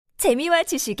재미와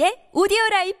지식의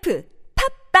오디오라이프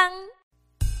팝빵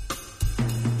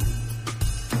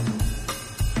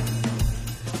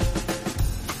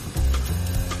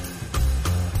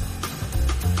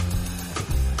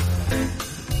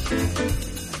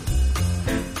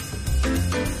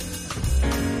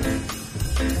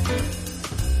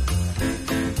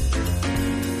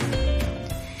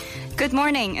Good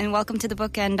morning and welcome to the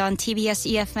Bookend on TBS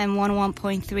EFM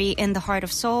 101.3 in the heart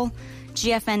of Seoul,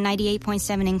 GFN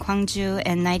 98.7 in Gwangju,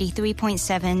 and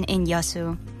 93.7 in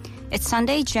Yeosu. It's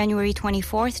Sunday, January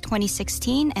 24th,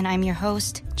 2016, and I'm your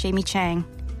host, Jamie Chang.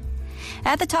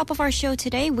 At the top of our show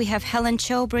today, we have Helen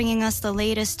Cho bringing us the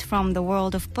latest from the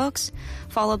world of books,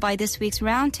 followed by this week's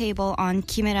roundtable on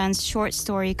Kim Il-sun's short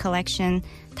story collection,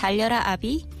 달려라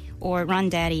아비, or Run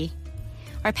Daddy.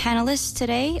 Our panelists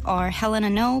today are Helena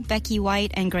No, Becky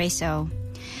White, and Grace O.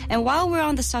 And while we're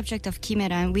on the subject of Kim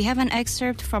Il-sun, we have an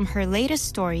excerpt from her latest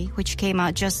story, which came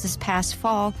out just this past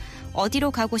fall,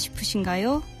 어디로 가고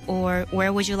싶으신가요? Or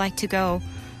Where Would You Like to Go?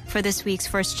 For this week's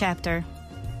first chapter.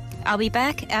 I'll be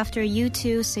back after you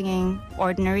two singing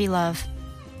Ordinary Love.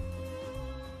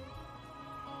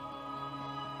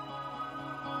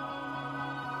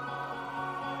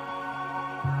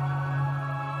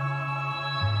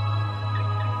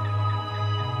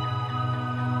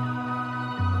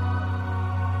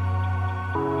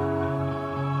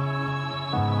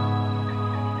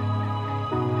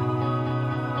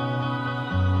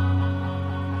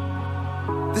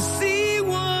 The sea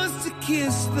wants to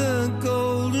kiss the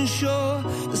golden shore.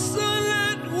 The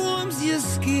sunlight warms your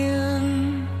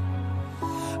skin.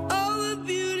 All the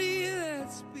beauty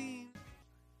that's been.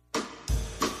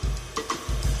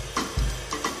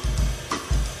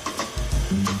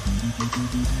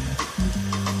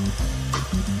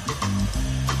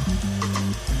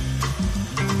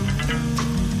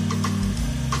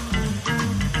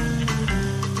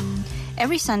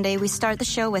 Every Sunday, we start the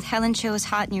show with Helen Cho's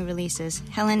hot new releases.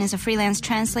 Helen is a freelance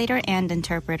translator and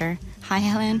interpreter. Hi,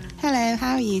 Helen. Hello,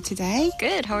 how are you today?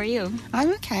 Good, how are you?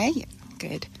 I'm okay.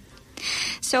 Good.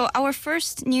 So our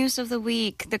first news of the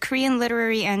week, the Korean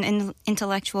literary and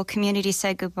intellectual community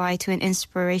said goodbye to an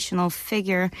inspirational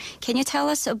figure. Can you tell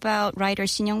us about writer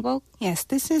Shin Young-bok? Yes,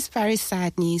 this is very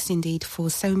sad news indeed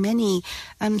for so many.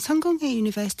 Sungkonghoe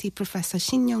University professor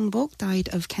Shin Young-bok died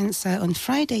of cancer on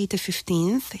Friday the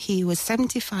 15th. He was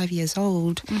 75 years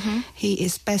old. Mm-hmm. He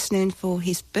is best known for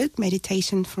his book,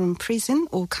 Meditation from Prison,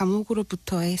 or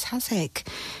감옥으로부터의 사색.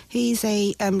 He's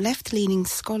a left-leaning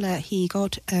scholar. He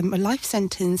got a life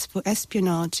sentence for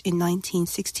espionage in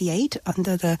 1968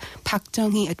 under the Park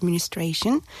Chung-hee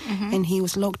administration, and he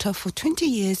was locked up for 20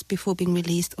 years before being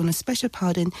released on a special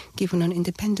pardon given on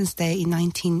Independence Day in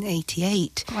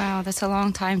 1988. Wow, that's a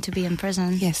long time to be in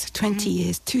prison. Yes, 20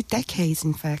 years, 2 decades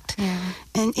in fact. Yeah.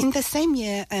 And in the same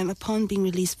year, upon being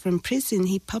released from prison,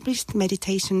 he published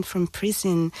Meditation from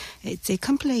Prison. It's a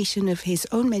compilation of his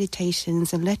own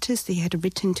meditations and letters that he had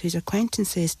written to his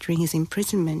acquaintances during his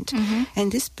imprisonment.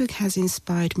 And this book has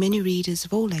inspired many readers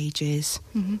of all ages.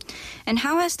 And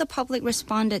how has the public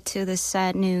responded to this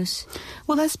sad news?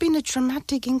 Well, there's been a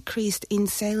dramatic increase in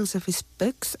sales of his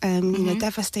books.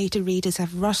 Devastated readers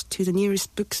have rushed to the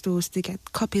nearest bookstores to get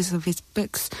copies of his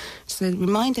books to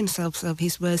remind themselves of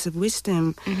his words of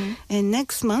wisdom. And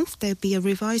next month, there'll be a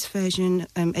revised version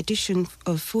edition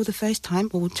of For the First Time,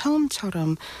 or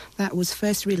처음처럼, that was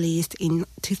first released in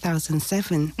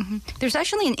 2007. There's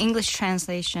actually an English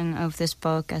translation of this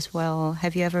book as well.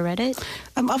 Have you ever read it?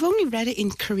 I've only read it in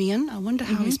Korean. I wonder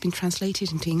how it's been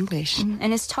translated into English.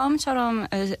 And is 처음처럼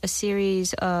a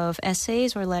series of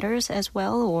essays or letters as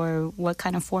well, or what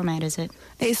kind of format is it?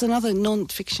 It's another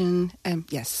non-fiction,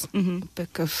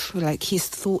 book of like his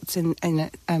thoughts and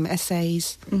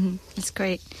essays. That's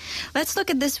great. Let's look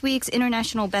at this week's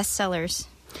international bestsellers.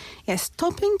 Yes,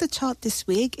 topping the chart this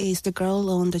week is The Girl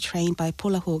on the Train by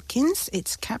Paula Hawkins.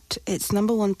 It's kept its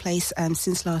number one place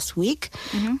since last week.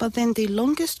 But then the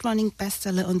longest-running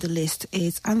bestseller on the list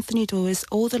is Anthony Doerr's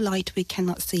All the Light We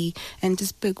Cannot See. And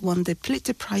this book won the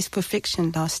Pulitzer Prize for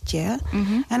Fiction last year.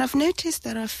 And I've noticed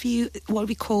there are a few what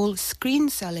we call screen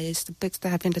sellers, the books that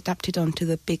have been adapted onto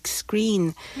the big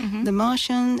screen. The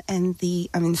Martian and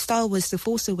Star Wars The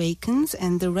Force Awakens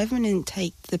and The Revenant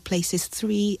take the places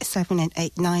 3, 7, and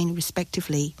 8, 9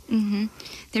 respectively.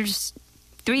 There's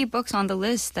 3 books on the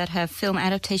list that have film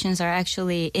adaptations are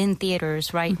actually in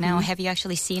theaters right now. Have you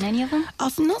actually seen any of them?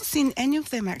 I've not seen any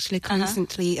of them actually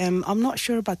constantly. I'm not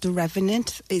sure about The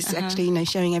Revenant. It's actually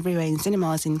showing everywhere in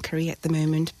cinemas in Korea at the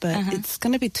moment, but it's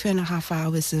going to be 2.5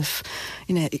 hours of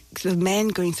a man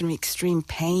going through extreme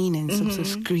pain and some sort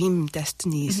of grim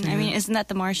destinies. I mean, isn't that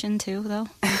The Martian too, though?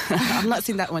 I've not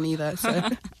seen that one either. So.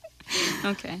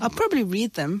 Okay. I'll probably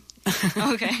read them.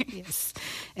 Okay. Yes.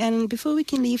 And before we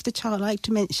can leave the chart, I'd like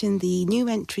to mention the new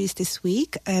entries this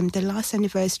week. The Last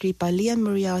Anniversary by Liam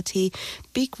Moriarty,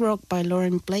 Big Rock by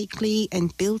Lauren Blakely,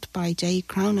 and Built by Jay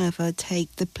Crownover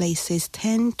take the places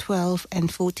 10, 12,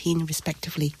 and 14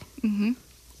 respectively. Mm-hmm.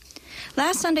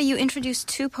 Last Sunday, you introduced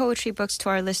 2 poetry books to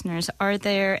our listeners. Are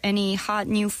there any hot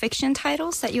new fiction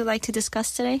titles that you'd like to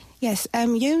discuss today? Yes,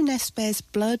 Jo Nesbo's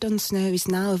Blood on Snow is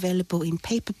now available in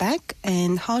paperback,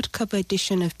 and hardcover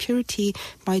edition of Purity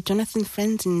by Jonathan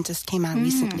Franzen just came out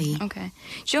recently. Okay.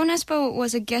 Jo Nesbo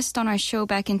was a guest on our show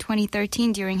back in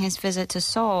 2013 during his visit to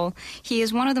Seoul. He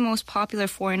is one of the most popular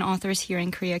foreign authors here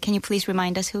in Korea. Can you please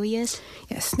remind us who he is?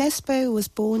 Yes, Nesbo was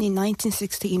born in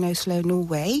 1960 in Oslo,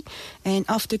 Norway, and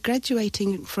after graduating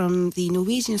from the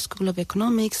Norwegian School of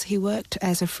Economics, he worked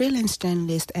as a freelance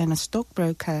journalist and a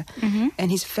stockbroker.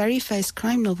 And his very first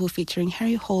crime novel featuring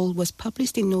Harry Hole was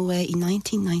published in Norway in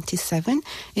 1997,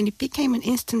 and it became an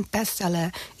instant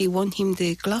bestseller. It won him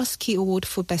the Glass Key Award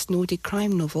for Best Nordic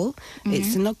Crime Novel.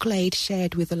 It's an accolade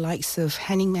shared with the likes of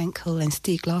Henning Mankell and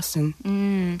Stieg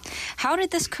Larsson. How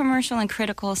did this commercial and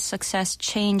critical success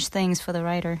change things for the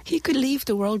writer? He could leave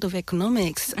the world of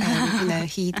economics.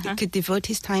 He could devote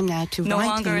his time now to No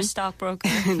writing. longer a stockbroker.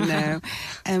 No.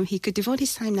 He could devote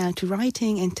his time now to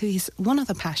writing and to his one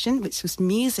other passion, which was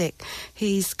music.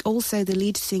 He's also the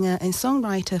lead singer and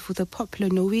songwriter for the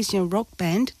popular Norwegian rock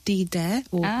band De Der,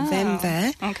 or Them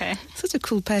There. Okay. Such a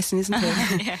cool person, isn't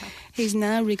he? Yeah. He's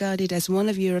now regarded as one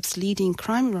of Europe's leading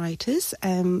crime writers.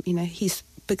 His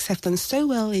books have done so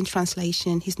well in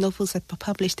translation. His novels are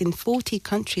published in 40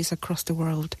 countries across the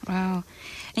world. Wow.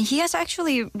 And he has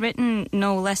actually written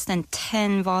no less than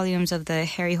 10 volumes of the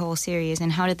Harry Hole series.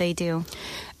 And how did they do?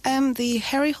 The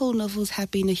Harry Hole novels have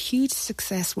been a huge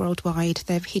success worldwide.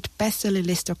 They've hit bestseller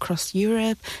lists across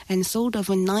Europe and sold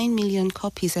over 9 million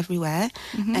copies everywhere.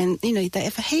 And,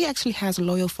 he actually has a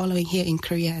loyal following here in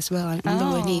Korea as well. I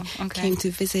remember when he came to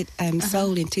visit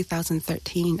Seoul in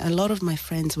 2013, a lot of my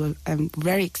friends were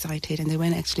very excited, and they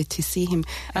went actually to see him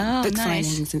at book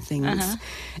signings and things.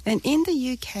 And in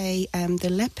the UK, The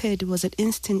Leopard was an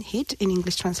instant hit in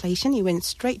English translation. It went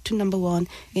straight to number 1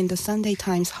 in the Sunday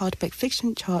Times hardback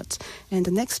fiction chart. And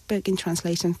the next book in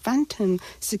translation, Phantom,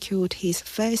 secured his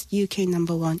first UK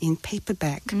number 1 in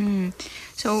paperback.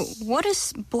 So what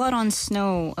is Blood on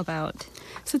Snow about?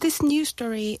 So this new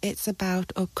story, it's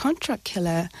about a contract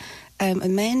killer, a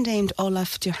man named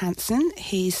Olaf Johansson.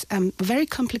 He's a very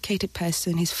complicated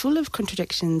person. He's full of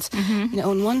contradictions.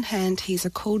 On one hand, he's a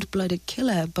cold-blooded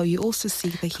killer, but you also see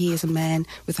that he is a man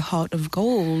with a heart of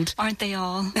gold. Aren't they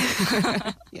all?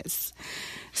 Yes.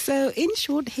 So, in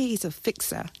short, he is a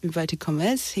fixer, inverted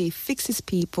commas. He fixes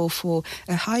people for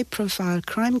a high-profile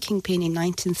crime kingpin in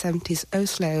 1970s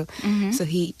Oslo. So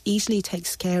he easily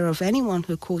takes care of anyone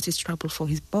who causes trouble for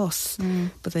his boss.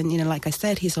 But then, like I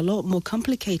said, he's a lot more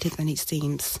complicated than it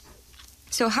seems.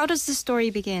 So how does the story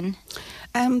begin?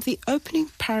 The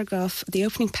opening paragraph, the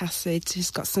opening passage has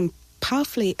got some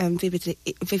powerfully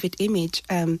vivid image.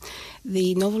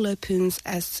 The novel opens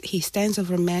as he stands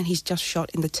over a man he's just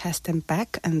shot in the chest and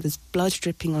back, and there's blood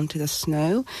dripping onto the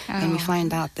snow. And we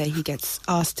find out that he gets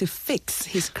asked to fix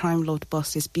his crime lord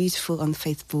boss's beautiful,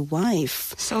 unfaithful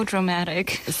wife. So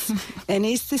dramatic. And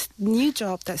it's this new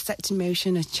job that sets in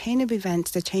motion a chain of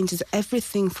events that changes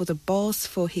everything for the boss,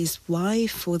 for his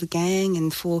wife, for the gang,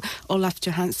 and for Olaf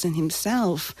Johansson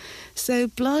himself. So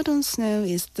Blood on Snow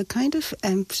is the kind of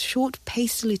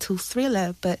short-paced little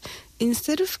thriller, but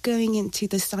instead of going into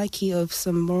the psyche of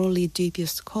some morally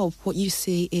dubious cop, what you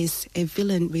see is a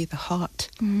villain with a heart.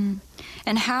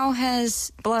 And how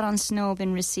has Blood on Snow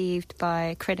been received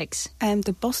by critics?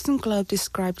 The Boston Globe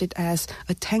described it as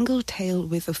a tangled tale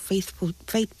with a fateful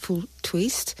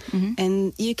twist.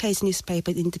 And UK's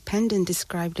newspaper Independent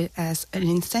described it as an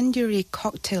incendiary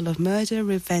cocktail of murder,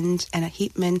 revenge, and a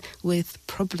hitman with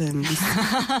problems.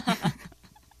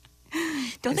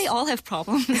 Don't they all have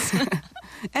problems?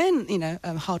 And,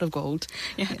 a heart of gold.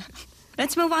 Yeah.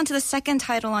 Let's move on to the second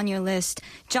title on your list,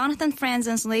 Jonathan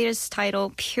Franzen's latest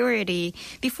title, Purity.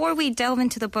 Before we delve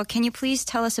into the book, can you please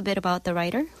tell us a bit about the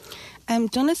writer?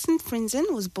 Jonathan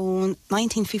Franzen was born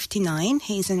 1959.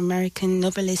 He's an American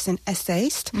novelist and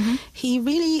essayist. He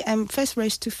really first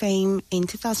rose to fame in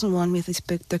 2001 with his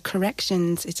book, The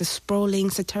Corrections. It's a sprawling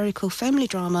satirical family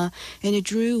drama, and it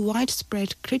drew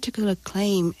widespread critical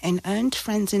acclaim and earned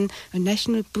Franzen a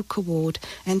National Book Award.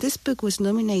 And this book was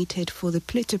nominated for the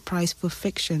Pulitzer Prize for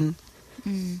Fiction.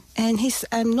 And his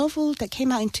novel that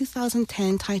came out in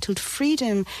 2010 titled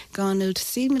Freedom garnered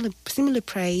similar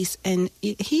praise, and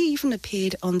he even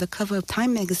appeared on the cover of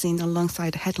Time magazine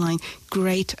alongside the headline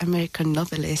Great American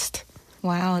Novelist.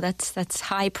 Wow, that's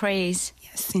high praise.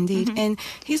 Yes, indeed. And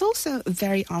he's also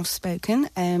very outspoken.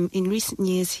 In recent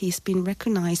years, he's been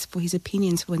recognized for his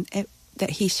opinions that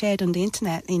he shared on the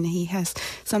internet, and he has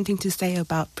something to say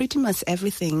about pretty much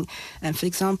everything. For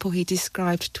example, he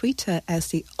described Twitter as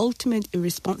the ultimate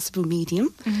irresponsible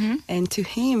medium, and to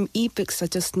him, ebooks are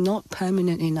just not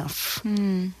permanent enough.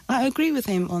 I agree with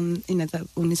him on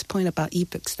his point about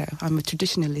ebooks, though. I'm a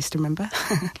traditionalist, remember?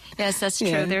 Yes, that's true.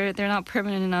 Yeah. They're not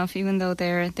permanent enough, even though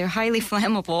they're highly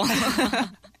flammable.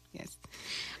 Yes.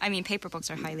 I mean, paper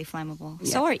books are highly flammable.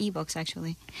 Yeah. So are ebooks,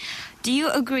 actually. Do you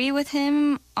agree with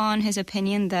him on his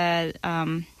opinion that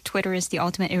Twitter is the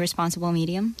ultimate irresponsible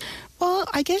medium? Well,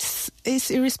 I guess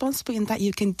it's irresponsible in that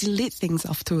you can delete things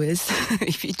afterwards.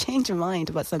 If you change your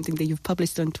mind about something that you've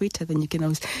published on Twitter, then you can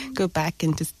always go back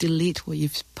and just delete what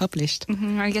you've published.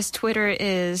 I guess Twitter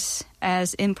is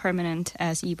as impermanent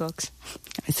as ebooks.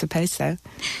 I suppose so.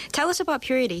 Tell us about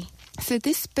Purity. So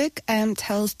this book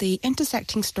tells the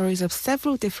intersecting stories of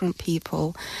several different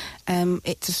people.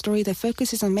 It's a story that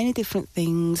focuses on many different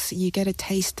things. You get a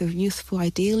taste of youthful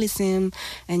idealism,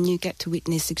 and you get to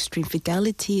witness extreme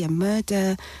fidelity and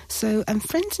murder. So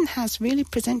Franzen has really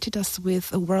presented us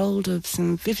with a world of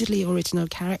some vividly original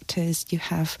characters. You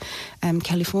have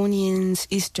Californians,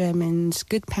 East Germans,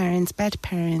 good parents, bad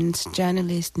parents,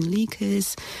 journalists and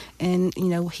leakers. And,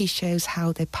 he shows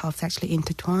how their paths actually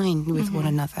intertwine with one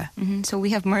another. So we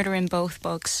have murder in both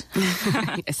books.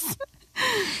 Yes.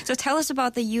 So tell us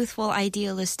about the youthful,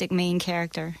 idealistic main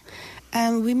character.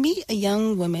 We meet a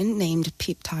young woman named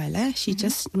Pip Tyler. She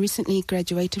just recently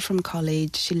graduated from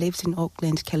college. She lives in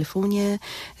Oakland, California.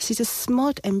 She's a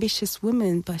smart, ambitious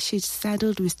woman, but she's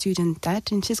saddled with student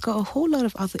debt, and she's got a whole lot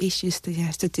of other issues that she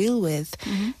has to deal with.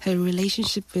 Her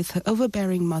relationship with her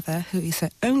overbearing mother, who is her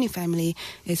only family,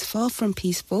 is far from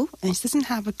peaceful, and she doesn't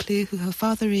have a clue who her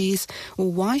father is, or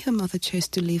why her mother chose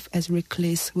to live as a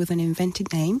recluse with an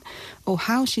invented name, or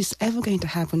how she's ever going to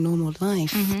have a normal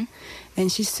life. And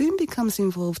she soon becomes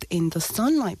involved in the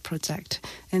Sunlight Project.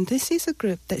 And this is a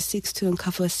group that seeks to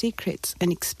uncover secrets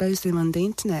and expose them on the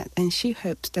internet. And she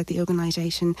hopes that the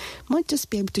organization might just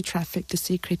be able to traffic the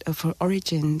secret of her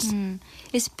origins.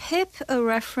 Is Pip a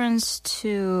reference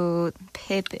to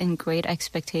Pip in Great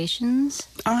Expectations?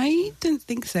 I don't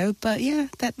think so, but yeah,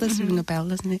 that does ring a bell,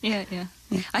 doesn't it? Yeah.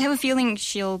 I have a feeling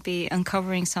she'll be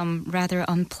uncovering some rather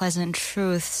unpleasant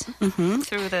truths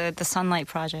through the Sunlight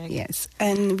Project. Yes,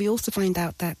 and we also find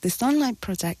out that the Sunlight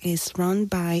Project is run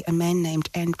by a man named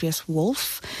Andreas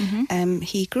Wolff.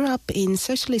 He grew up in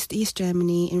socialist East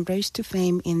Germany and rose to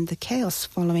fame in the chaos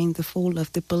following the fall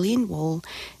of the Berlin Wall.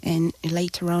 And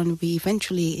later on, we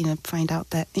eventually find out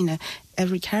that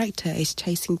every character is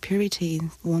chasing purity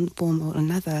in one form or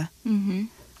another.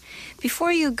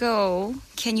 Before you go,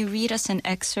 can you read us an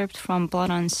excerpt from Blood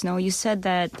on Snow? You said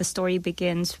that the story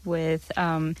begins with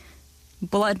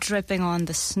blood dripping on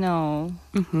the snow,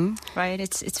 right?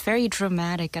 It's very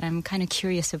dramatic, and I'm kind of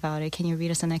curious about it. Can you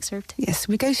read us an excerpt? Yes,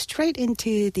 we go straight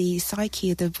into the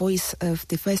psyche, the voice of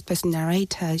the first-person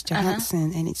narrator,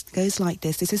 Johansson, and it goes like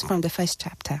this. This is from the first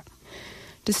chapter.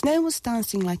 The snow was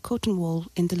dancing like cotton wool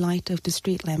in the light of the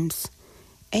street lamps.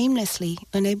 Aimlessly,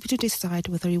 unable to decide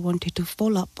whether he wanted to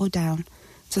fall up or down,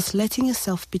 just letting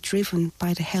himself be driven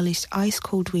by the hellish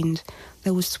ice-cold wind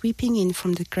that was sweeping in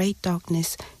from the great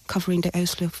darkness covering the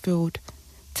Oslo fjord.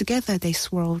 Together they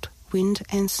swirled, wind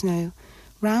and snow,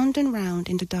 round and round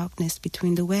in the darkness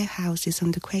between the warehouses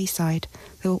on the quayside.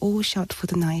 They were all shut for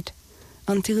the night,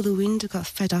 until the wind got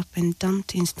fed up and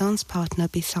dumped his dance partner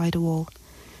beside a wall.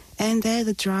 And there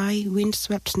the dry,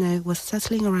 wind-swept snow was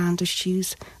settling around the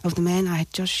shoes of the man I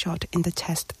had just shot in the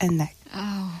chest and neck.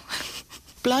 Oh.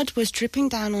 Blood was dripping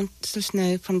down onto the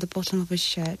snow from the bottom of his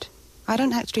shirt. I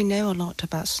don't actually know a lot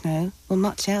about snow, or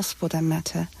much else for that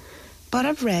matter, but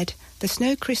I've read the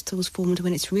snow crystals formed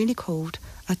when it's really cold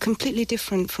are completely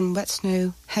different from wet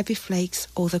snow, heavy flakes,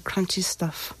 or the crunchy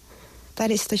stuff.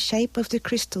 That is the shape of the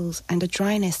crystals and the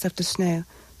dryness of the snow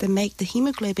that make the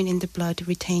hemoglobin in the blood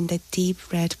retain that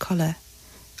deep red colour.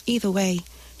 Either way,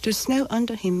 the snow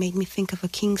under him made me think of a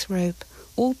king's robe,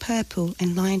 all purple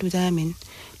and lined with ermine,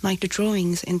 like the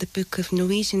drawings in the book of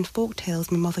Norwegian folk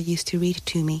tales my mother used to read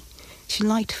to me. She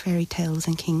liked fairy tales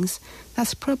and kings.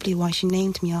 That's probably why she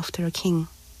named me after a king.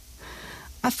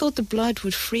 I thought the blood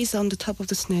would freeze on the top of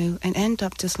the snow and end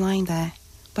up just lying there,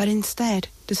 but instead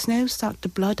the snow sucked the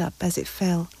blood up as it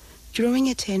fell, drawing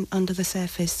it in under the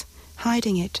surface,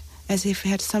 hiding it as if it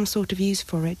had some sort of use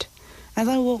for it. As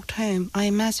I walked home, I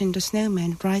imagined a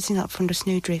snowman rising up from the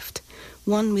snowdrift,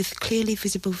 one with clearly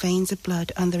visible veins of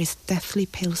blood under his deathly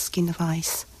pale skin of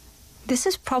ice. This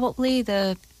is probably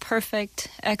the perfect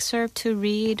excerpt to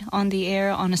read on the air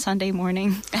on a Sunday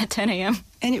morning at 10 a.m.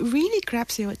 And it really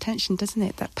grabs your attention, doesn't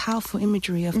it? That powerful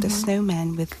imagery of the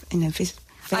snowman with,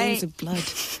 veins of blood.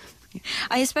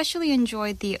 I especially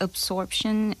enjoyed the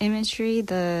absorption imagery.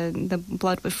 The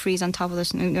blood would freeze on top of the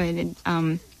snow,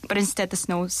 but instead the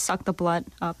snow sucked the blood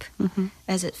up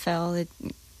as it fell. It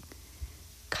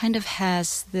kind of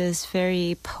has this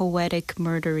very poetic,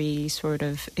 murdery sort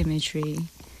of imagery.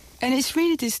 And it's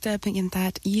really disturbing in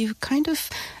that you kind of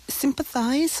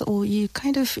sympathize or you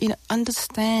kind of,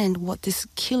 understand what this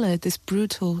killer, this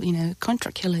brutal,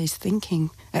 contract killer is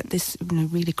thinking at this,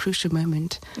 really crucial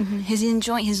moment. Mm-hmm.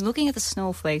 He's looking at the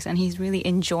snowflakes and he's really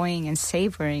enjoying and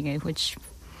savoring it, which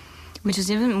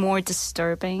is even more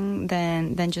disturbing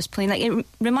than just plain. Like, it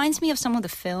reminds me of some of the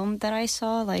film that I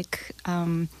saw, like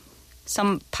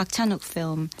some Park Chan-wook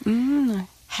film.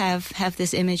 Have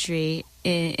this imagery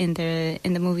in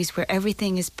the movies where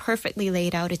everything is perfectly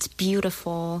laid out. It's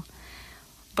beautiful,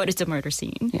 but it's a murder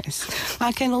scene. Yes,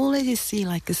 I can already see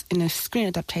like this in a screen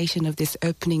adaptation of this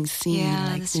opening scene. Yeah,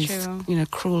 like that's this, true.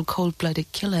 Cruel,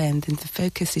 cold-blooded killer, and then the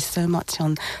focus is so much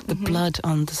on the blood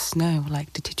on the snow,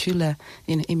 like the titular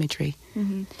imagery.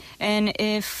 Mm-hmm. And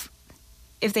if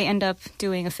they end up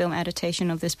doing a film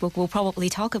adaptation of this book, we'll probably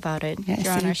talk about it yes,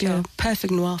 here on our show. Yes, a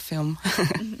perfect noir film.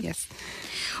 Yes.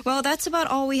 Well, that's about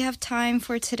all we have time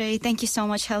for today. Thank you so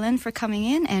much, Helen, for coming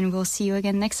in, and we'll see you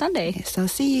again next Sunday. Yes, I'll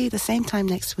see you the same time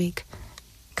next week.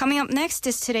 Coming up next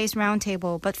is today's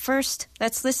roundtable, but first,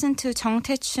 let's listen to Jung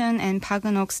Tae-chun and Park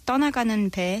Eun-ok's 떠나가는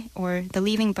배, or The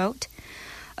Leaving Boat,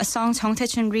 a song Jung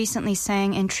Tae-chun recently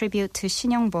sang in tribute to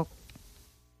Shin Young-bok.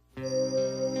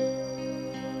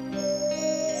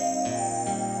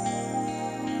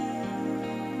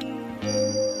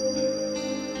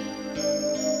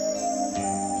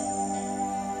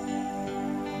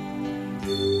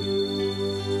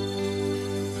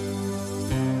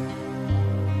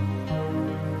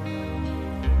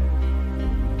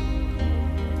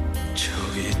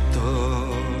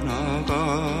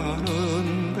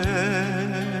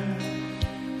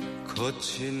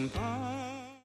 거친 밤